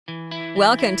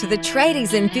Welcome to the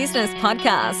Tradies in Business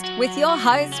podcast with your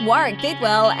hosts Warwick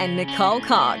Bidwell and Nicole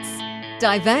Cox.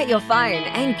 Divert your phone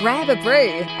and grab a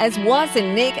brew as Waz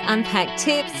and Nick unpack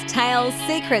tips, tales,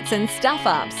 secrets and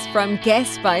stuff-ups from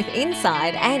guests both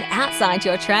inside and outside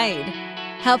your trade,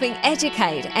 helping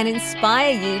educate and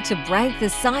inspire you to break the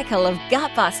cycle of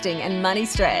gut-busting and money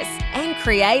stress and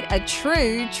create a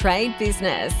true trade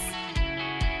business.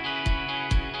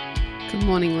 Good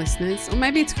morning, listeners. Or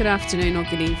maybe it's good afternoon or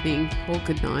good evening or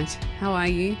good night. How are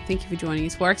you? Thank you for joining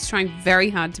us. Warwick's trying very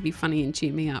hard to be funny and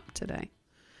cheer me up today.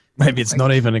 Maybe it's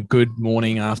not even a good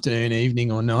morning, afternoon,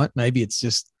 evening or night. Maybe it's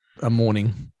just a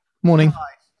morning. Morning. Hello.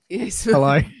 Yes.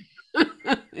 Hello.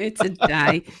 It's a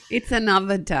day. It's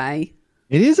another day.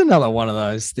 It is another one of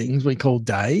those things we call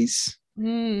days.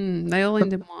 They all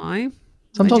end in Y.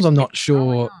 Sometimes I'm not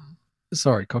sure.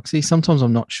 Sorry, Coxie. Sometimes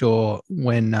I'm not sure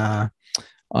when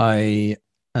I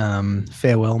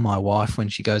farewell my wife when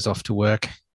she goes off to work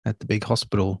at the big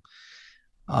hospital.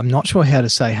 I'm not sure how to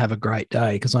say have a great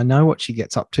day because I know what she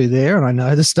gets up to there and I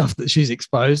know the stuff that she's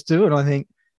exposed to, and I think,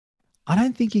 I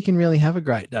don't think you can really have a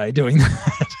great day doing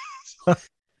that.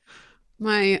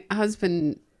 My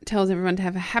husband tells everyone to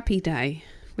have a happy day,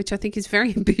 which I think is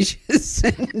very ambitious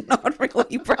and not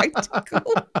really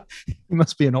practical. You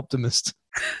must be an optimist.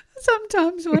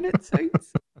 Sometimes when it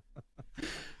suits.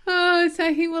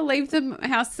 So he will leave the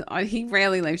house. He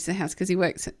rarely leaves the house because he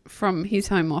works from his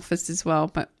home office as well.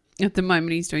 But at the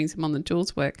moment he's doing some on the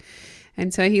tools work.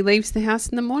 And so he leaves the house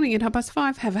in the morning at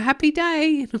 5:30. Have a happy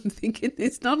day. And I'm thinking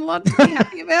there's not a lot to be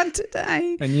happy about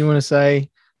today. And you want to say,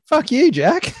 fuck you,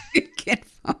 Jack. Get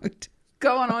fucked.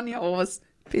 Go on your horse.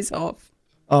 Piss off.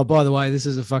 Oh, by the way, this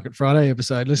is a Fuck It Friday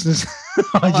episode, listeners.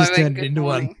 I just turned it into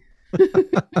one.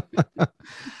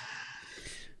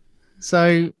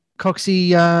 So, Coxie,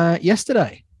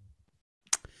 yesterday.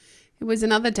 It was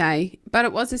another day, but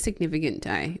it was a significant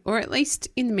day, or at least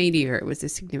in the media it was a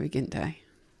significant day.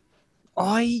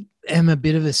 I am a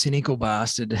bit of a cynical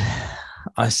bastard,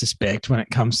 I suspect, when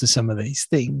it comes to some of these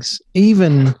things.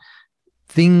 Even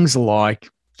things like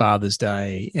Father's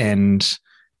Day and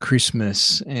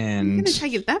Christmas and You're going to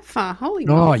take it that far, holy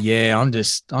oh moly. yeah, I'm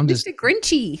just Mr.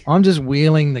 Grinchy. I'm just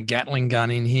wheeling the Gatling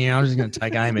gun in here. I'm just going to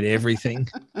take aim at everything.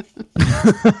 I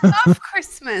love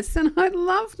Christmas and I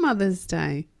love Mother's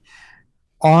Day.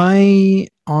 I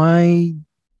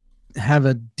have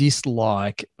a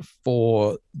dislike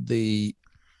for the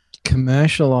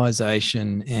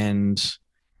commercialization and,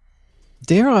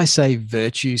 dare I say,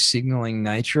 virtue signaling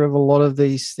nature of a lot of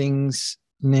these things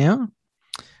now.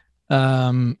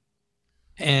 And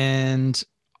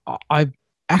I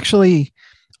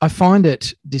find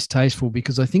it distasteful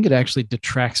because I think it actually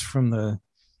detracts from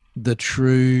the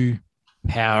true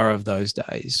power of those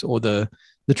days or the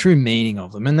true meaning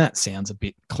of them. And that sounds a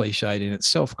bit cliched in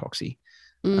itself, Coxie.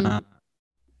 But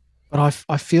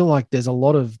I feel like there's a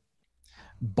lot of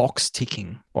box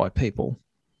ticking by people.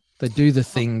 They do the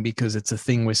thing because it's a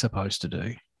thing we're supposed to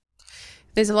do.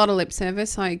 There's a lot of lip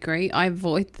service, I agree. I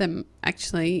avoid them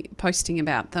actually posting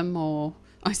about them, or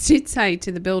I did say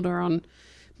to the builder on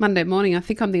Monday morning, I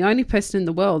think I'm the only person in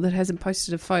the world that hasn't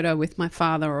posted a photo with my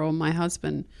father or my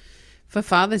husband for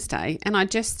Father's Day. And I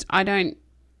don't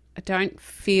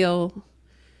feel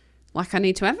like I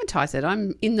need to advertise it.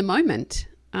 I'm in the moment.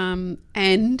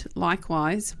 And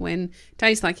likewise, when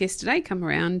days like yesterday come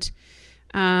around,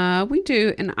 we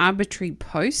do an arbitrary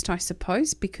post, I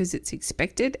suppose, because it's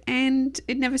expected, and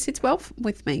it never sits well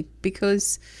with me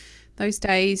because those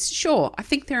days, sure, I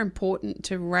think they're important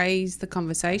to raise the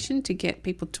conversation, to get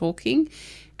people talking.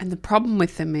 And the problem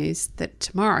with them is that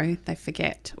tomorrow they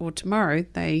forget, or tomorrow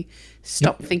they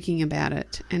stop thinking about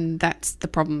it. And that's the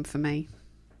problem for me.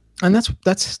 And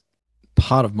that's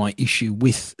part of my issue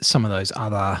with some of those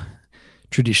other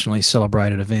traditionally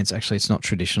celebrated events. Actually, it's not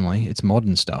traditionally, it's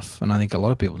modern stuff. And I think a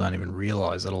lot of people don't even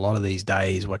realize that a lot of these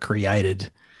days were created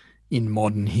in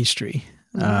modern history.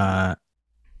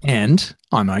 And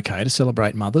I'm okay to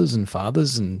celebrate mothers and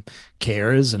fathers and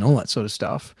carers and all that sort of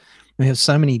stuff. We have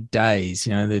so many days,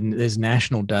 there's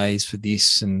national days for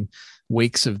this and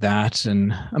weeks of that.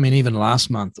 And I mean, even last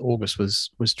month, August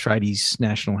was Tradies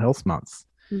National Health Month.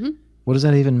 Mm-hmm. What does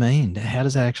that even mean? How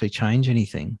does that actually change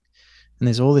anything? And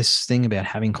there's all this thing about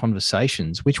having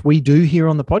conversations, which we do here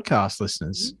on the podcast,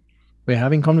 listeners. We're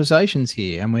having conversations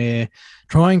here and we're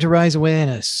trying to raise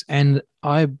awareness. And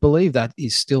I believe that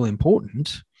is still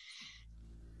important.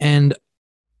 And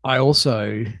I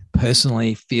also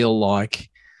personally feel like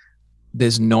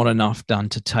there's not enough done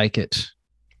to take it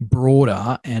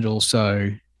broader and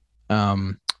also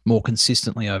more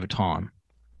consistently over time.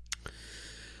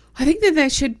 I think that there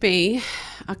should be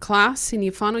a class in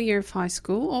your final year of high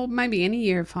school, or maybe any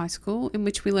year of high school, in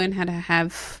which we learn how to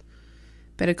have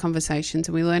better conversations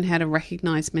and we learn how to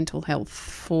recognise mental health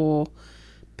for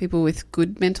people with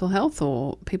good mental health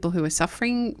or people who are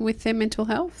suffering with their mental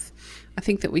health. I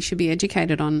think that we should be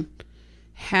educated on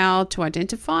how to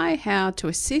identify, how to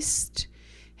assist,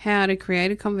 how to create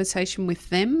a conversation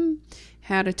with them,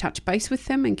 how to touch base with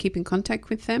them and keep in contact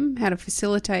with them, how to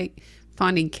facilitate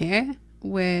finding care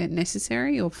where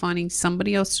necessary or finding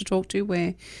somebody else to talk to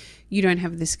where you don't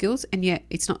have the skills and yet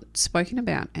it's not spoken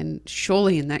about. And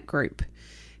surely in that group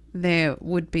there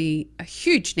would be a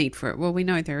huge need for it. Well, we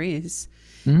know there is.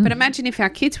 But imagine if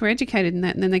our kids were educated in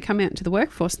that and then they come out into the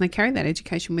workforce and they carry that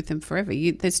education with them forever.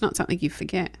 There's not something you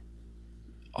forget.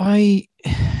 I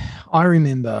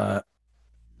remember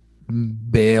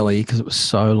barely, because it was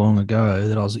so long ago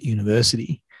that I was at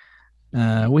university,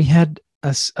 we had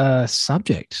a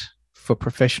subject for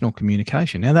professional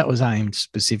communication. Now, that was aimed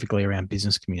specifically around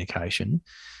business communication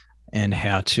and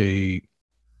how to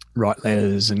write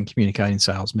letters and communicate in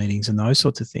sales meetings and those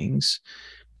sorts of things.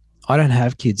 I don't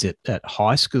have kids at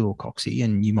high school, Coxie,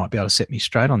 and you might be able to set me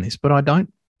straight on this, but I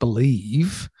don't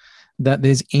believe that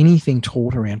there's anything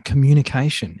taught around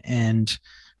communication and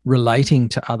relating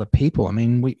to other people. I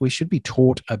mean, we should be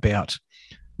taught about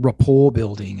rapport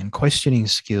building and questioning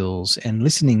skills and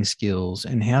listening skills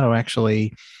and how to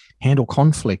actually handle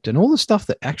conflict and all the stuff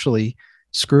that actually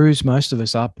screws most of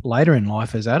us up later in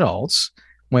life as adults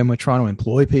when we're trying to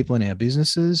employ people in our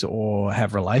businesses or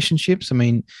have relationships. I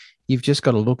mean, you've just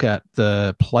got to look at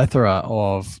the plethora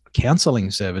of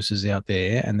counselling services out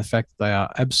there and the fact that they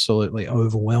are absolutely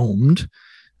overwhelmed.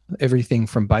 Everything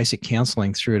from basic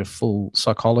counselling through to full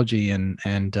psychology and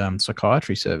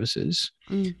psychiatry services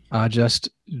are just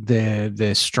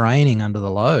they're straining under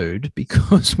the load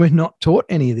because we're not taught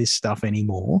any of this stuff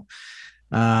anymore.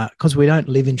 Because we don't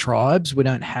live in tribes, we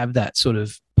don't have that sort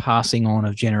of passing on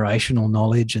of generational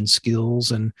knowledge and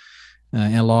skills, and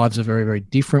our lives are very, very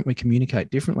different. We communicate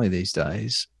differently these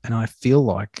days, and I feel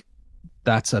like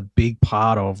that's a big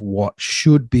part of what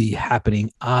should be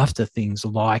happening after things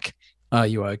like Are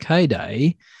You OK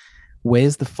Day.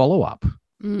 Where's the follow-up?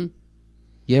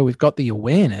 Yeah, we've got the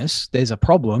awareness. There's a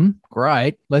problem.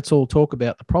 Great. Let's all talk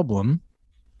about the problem.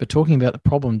 But talking about the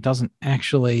problem doesn't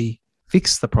actually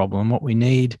fix the problem. What we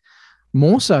need,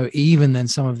 more so even than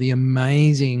some of the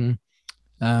amazing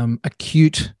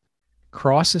acute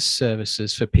crisis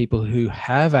services for people who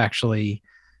have actually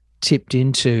tipped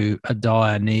into a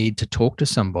dire need to talk to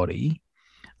somebody,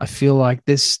 I feel like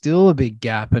there's still a big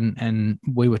gap. And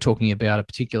we were talking about a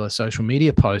particular social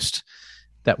media post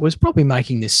that was probably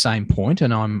making this same point,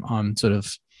 and I'm sort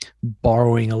of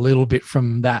borrowing a little bit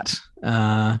from that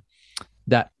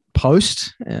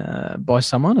post by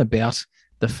someone about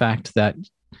the fact that,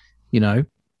 you know,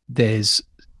 there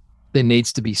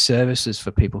needs to be services for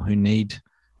people who need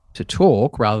to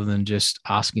talk rather than just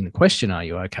asking the question, are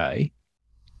you okay?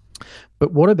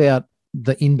 But what about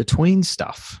the in-between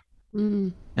stuff?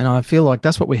 And I feel like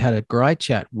that's what we had a great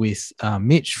chat with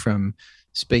Mitch from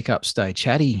Speak Up, Stay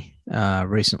Chatty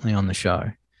recently on the show,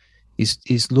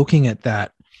 is looking at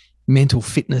that mental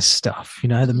fitness stuff, you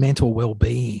know, the mental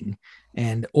well-being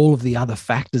and all of the other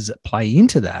factors that play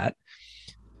into that.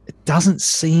 It doesn't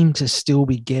seem to still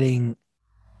be getting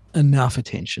enough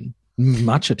attention,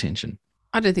 much attention.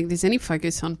 I don't think there's any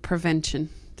focus on prevention.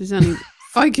 There's only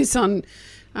focus on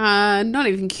not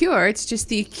even cure. It's just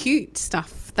the acute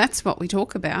stuff. That's what we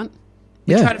talk about.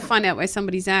 We try to find out where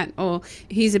somebody's at, or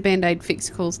here's a Band-Aid fix,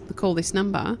 call this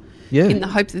number, in the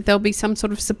hope that there'll be some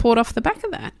sort of support off the back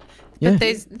of that. But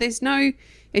there's no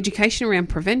education around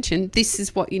prevention. This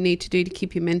is what you need to do to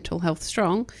keep your mental health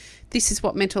strong. This is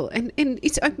what mental, and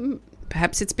it's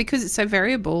perhaps it's because it's so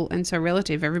variable and so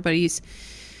relative. Everybody's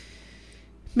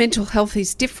mental health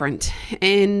is different,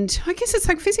 and I guess it's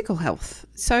like physical health.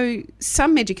 So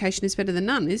some education is better than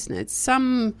none, isn't it?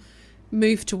 Some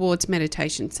move towards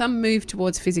meditation, some move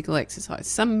towards physical exercise,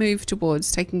 some move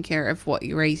towards taking care of what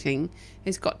you're eating.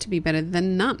 Has got to be better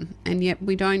than none, and yet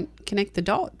we don't connect the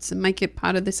dots and make it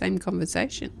part of the same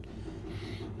conversation.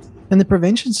 And the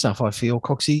prevention stuff, I feel,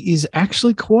 Coxie, is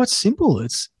actually quite simple.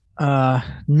 It's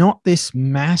not this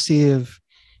massive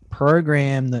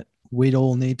program that we'd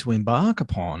all need to embark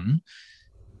upon.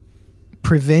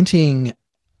 Preventing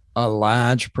a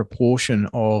large proportion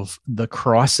of the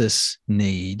crisis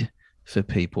need for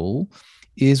people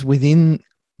is within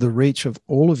the reach of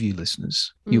all of you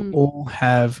listeners. You all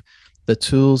have the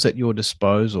tools at your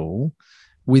disposal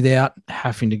without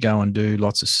having to go and do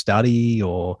lots of study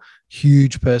or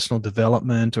huge personal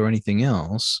development or anything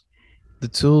else. The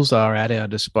tools are at our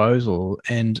disposal,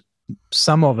 and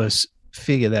some of us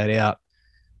figure that out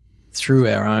through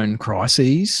our own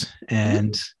crises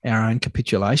and our own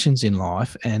capitulations in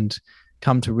life, and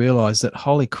come to realize that,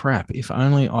 holy crap, if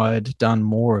only I'd done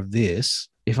more of this,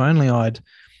 if only I'd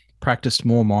practiced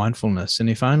more mindfulness, and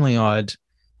if only I'd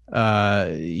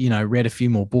read a few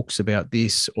more books about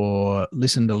this, or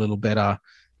listened a little better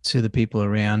to the people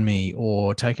around me,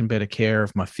 or taken better care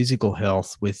of my physical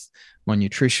health with my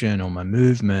nutrition or my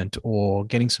movement, or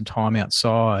getting some time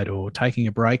outside, or taking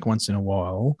a break once in a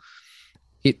while,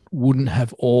 it wouldn't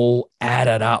have all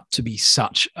added up to be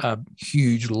such a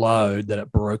huge load that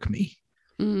it broke me.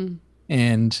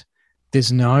 And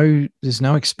there's no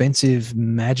expensive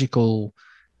magical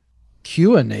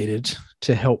cure needed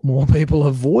to help more people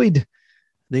avoid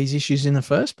these issues in the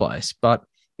first place. But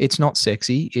it's not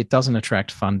sexy. It doesn't attract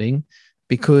funding,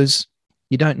 because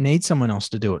you don't need someone else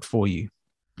to do it for you.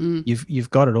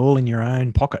 You've got it all in your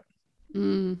own pocket.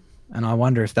 And I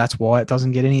wonder if that's why it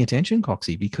doesn't get any attention,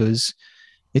 Coxie, because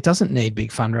it doesn't need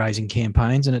big fundraising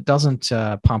campaigns, and it doesn't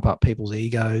pump up people's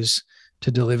egos to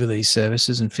deliver these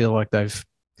services and feel like they've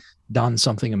done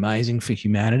something amazing for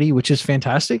humanity, which is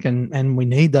fantastic. And we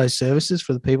need those services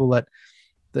for the people that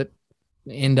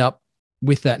end up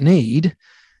with that need.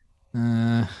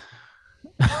 I'm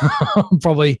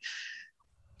probably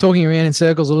talking around in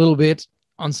circles a little bit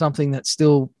on something that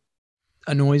still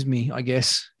annoys me, I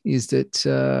guess, is that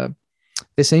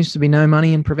there seems to be no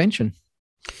money in prevention.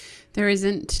 There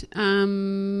isn't.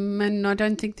 And I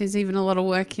don't think there's even a lot of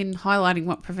work in highlighting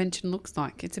what prevention looks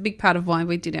like. It's a big part of why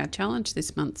we did our challenge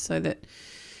this month, so that,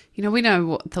 we know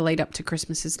what the lead up to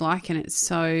Christmas is like, and it's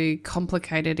so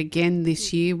complicated again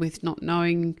this year with not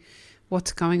knowing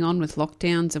what's going on with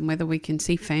lockdowns and whether we can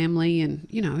see family. And,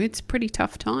 it's a pretty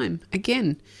tough time.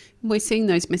 Again, we're seeing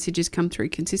those messages come through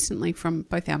consistently from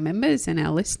both our members and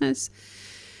our listeners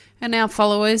and our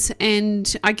followers.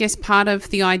 And I guess part of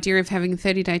the idea of having a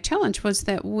 30-day challenge was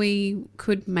that we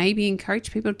could maybe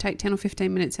encourage people to take 10 or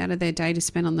 15 minutes out of their day to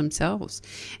spend on themselves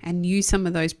and use some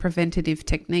of those preventative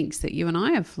techniques that you and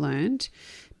I have learned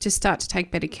to start to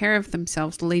take better care of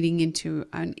themselves, leading into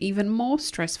an even more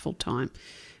stressful time.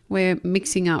 We're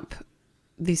mixing up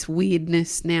this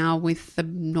weirdness now with the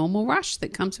normal rush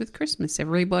that comes with Christmas.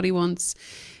 Everybody wants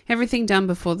everything done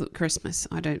before Christmas.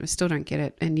 I still don't get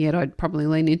it, and yet I'd probably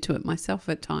lean into it myself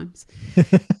at times.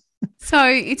 So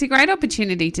it's a great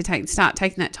opportunity to start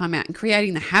taking that time out and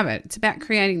creating the habit. It's about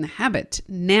creating the habit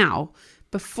now,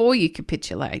 before you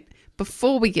capitulate,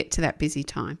 before we get to that busy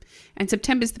time. And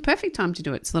September's the perfect time to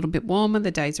do it. It's a little bit warmer.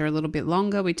 The days are a little bit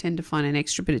longer. We tend to find an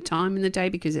extra bit of time in the day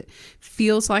because it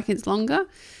feels like it's longer.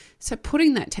 So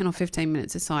putting that 10 or 15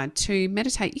 minutes aside to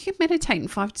meditate, you can meditate in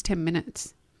 5 to 10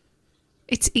 minutes.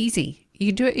 It's easy. You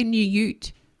can do it in your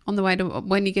ute on the way to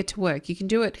when you get to work. You can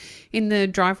do it in the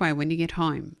driveway when you get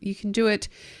home. You can do it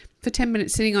for 10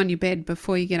 minutes sitting on your bed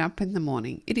before you get up in the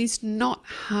morning. It is not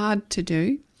hard to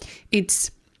do. It's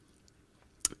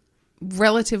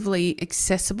relatively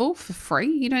accessible for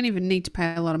free. You don't even need to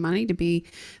pay a lot of money to be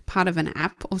part of an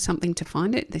app or something to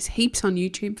find it. There's heaps on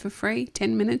YouTube for free.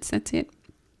 10 minutes, that's it.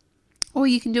 Or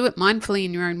you can do it mindfully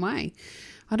in your own way.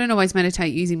 I don't always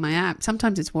meditate using my app.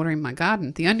 Sometimes it's watering my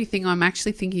garden. The only thing I'm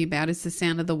actually thinking about is the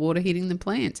sound of the water hitting the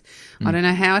plants. I don't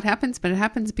know how it happens, but it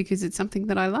happens because it's something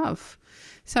that I love.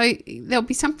 So there'll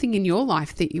be something in your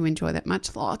life that you enjoy that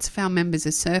much. Lots of our members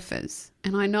are surfers.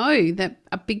 And I know that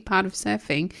a big part of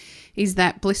surfing is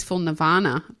that blissful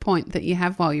nirvana point that you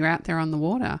have while you're out there on the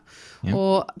water. Yep.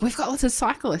 Or we've got lots of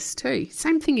cyclists too.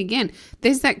 Same thing again.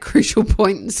 There's that crucial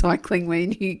point in cycling where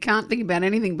you can't think about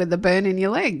anything but the burn in your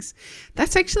legs.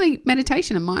 That's actually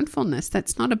meditation and mindfulness.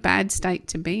 That's not a bad state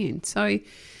to be in. So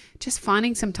just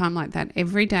finding some time like that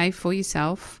every day for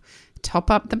yourself.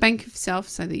 Top up the bank of self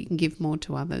so that you can give more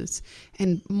to others.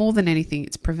 And more than anything,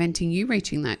 it's preventing you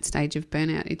reaching that stage of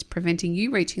burnout. It's preventing you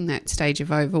reaching that stage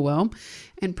of overwhelm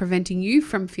and preventing you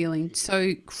from feeling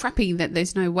so crappy that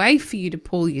there's no way for you to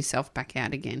pull yourself back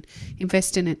out again.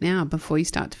 Invest in it now before you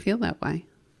start to feel that way.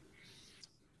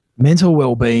 Mental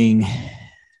well-being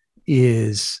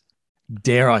is,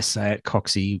 dare I say it,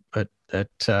 Coxie, but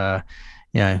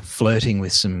flirting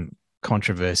with some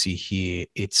controversy here.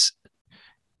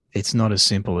 It's not as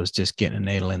simple as just getting a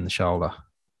needle in the shoulder.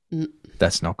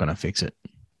 That's not going to fix it.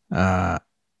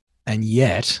 And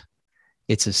yet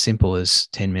it's as simple as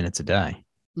 10 minutes a day.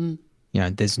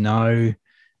 There's no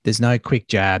quick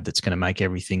jab that's going to make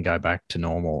everything go back to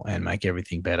normal and make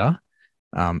everything better.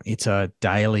 It's a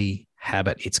daily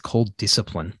habit. It's called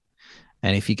discipline.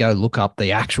 And if you go look up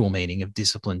the actual meaning of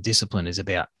discipline, discipline is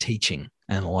about teaching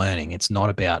and learning. It's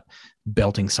not about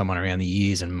belting someone around the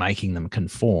ears and making them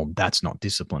conform. That's not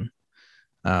discipline.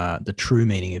 the true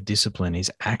meaning of discipline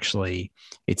is actually,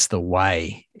 it's the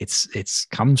way. It's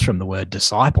comes from the word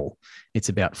disciple. It's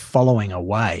about following a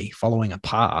way, following a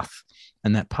path.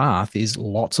 And that path is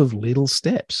lots of little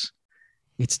steps.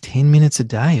 It's 10 minutes a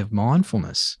day of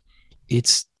mindfulness.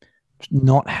 It's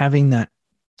not having that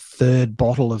third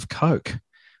bottle of Coke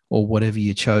or whatever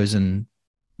your chosen,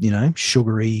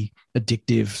 sugary,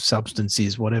 addictive substance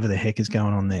is, whatever the heck is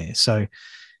going on there. So,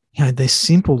 they're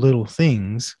simple little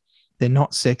things. They're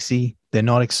not sexy. They're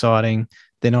not exciting.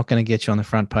 They're not going to get you on the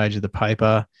front page of the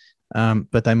paper,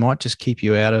 but they might just keep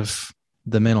you out of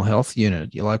the mental health unit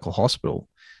at your local hospital.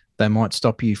 They might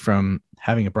stop you from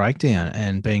having a breakdown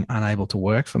and being unable to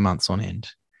work for months on end.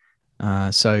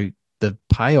 So the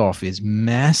payoff is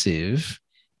massive.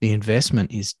 The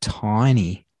investment is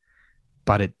tiny,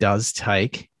 but it does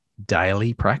take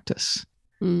daily practice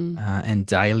and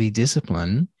daily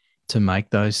discipline to make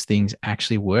those things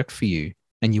actually work for you.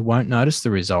 And you won't notice the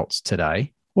results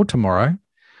today or tomorrow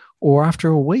or after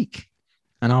a week.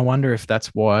 And I wonder if that's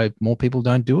why more people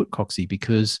don't do it, Coxie,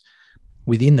 because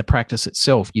within the practice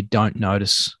itself, you don't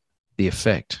notice the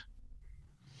effect.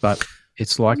 But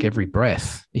it's like every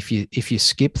breath. If you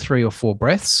skip 3 or 4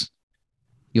 breaths,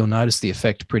 you'll notice the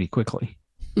effect pretty quickly.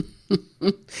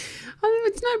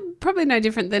 It's probably no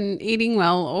different than eating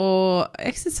well or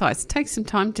exercise. It takes some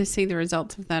time to see the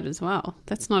results of that as well.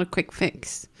 That's not a quick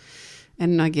fix.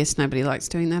 And I guess nobody likes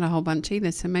doing that a whole bunch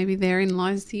either. So maybe therein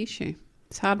lies the issue.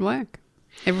 It's hard work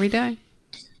every day.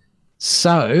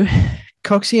 So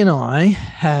Coxie and I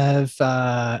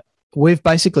have, we've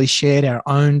basically shared our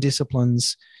own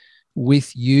disciplines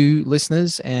with you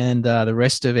listeners and the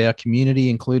rest of our community,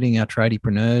 including our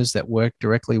tradiepreneurs that work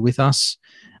directly with us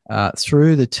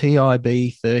through the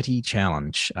TIB 30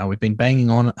 challenge. We've been banging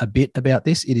on a bit about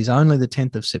this. It is only the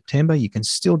 10th of September. You can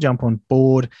still jump on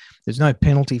board. There's no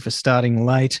penalty for starting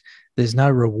late. There's no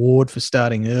reward for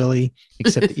starting early,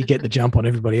 except that you get the jump on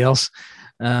everybody else.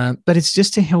 But it's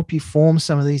just to help you form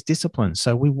some of these disciplines.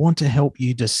 So we want to help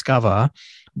you discover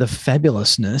the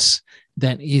fabulousness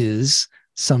that is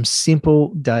some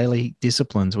simple daily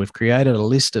disciplines. We've created a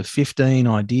list of 15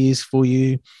 ideas for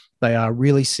you. They are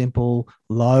really simple,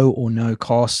 low or no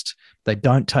cost. They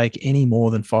don't take any more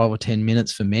than 5 or 10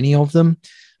 minutes for many of them.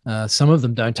 Some of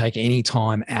them don't take any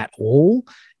time at all.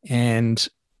 And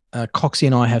Coxie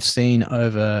and I have seen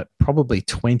over probably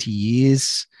 20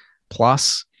 years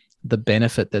plus the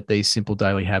benefit that these simple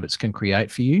daily habits can create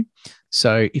for you.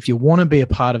 So if you want to be a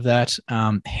part of that,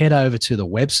 head over to the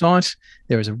website.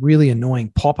 There is a really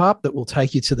annoying pop-up that will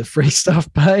take you to the free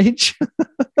stuff page.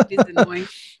 It is annoying.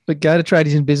 But go to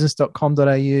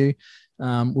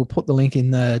tradiesinbusiness.com.au. We'll put the link in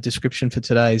the description for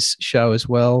today's show as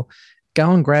well.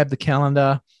 Go and grab the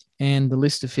calendar and the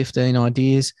list of 15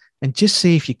 ideas and just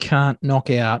see if you can't knock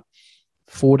out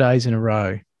 4 days in a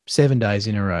row, 7 days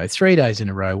in a row, 3 days in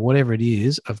a row, whatever it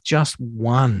is, of just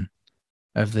one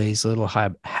of these little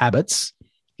habits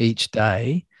each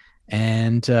day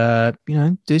and,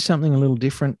 do something a little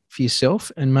different for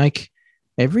yourself and make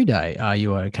every day Are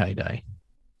You OK Day.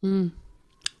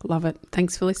 Love it.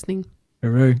 Thanks for listening.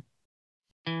 Hooroo.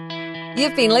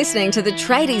 You've been listening to the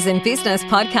Tradies in Business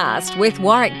podcast with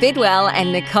Warwick Bidwell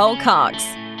and Nicole Cox.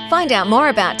 Find out more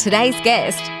about today's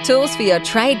guest, tools for your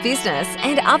trade business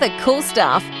and other cool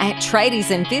stuff at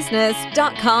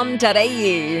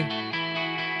tradiesinbusiness.com.au.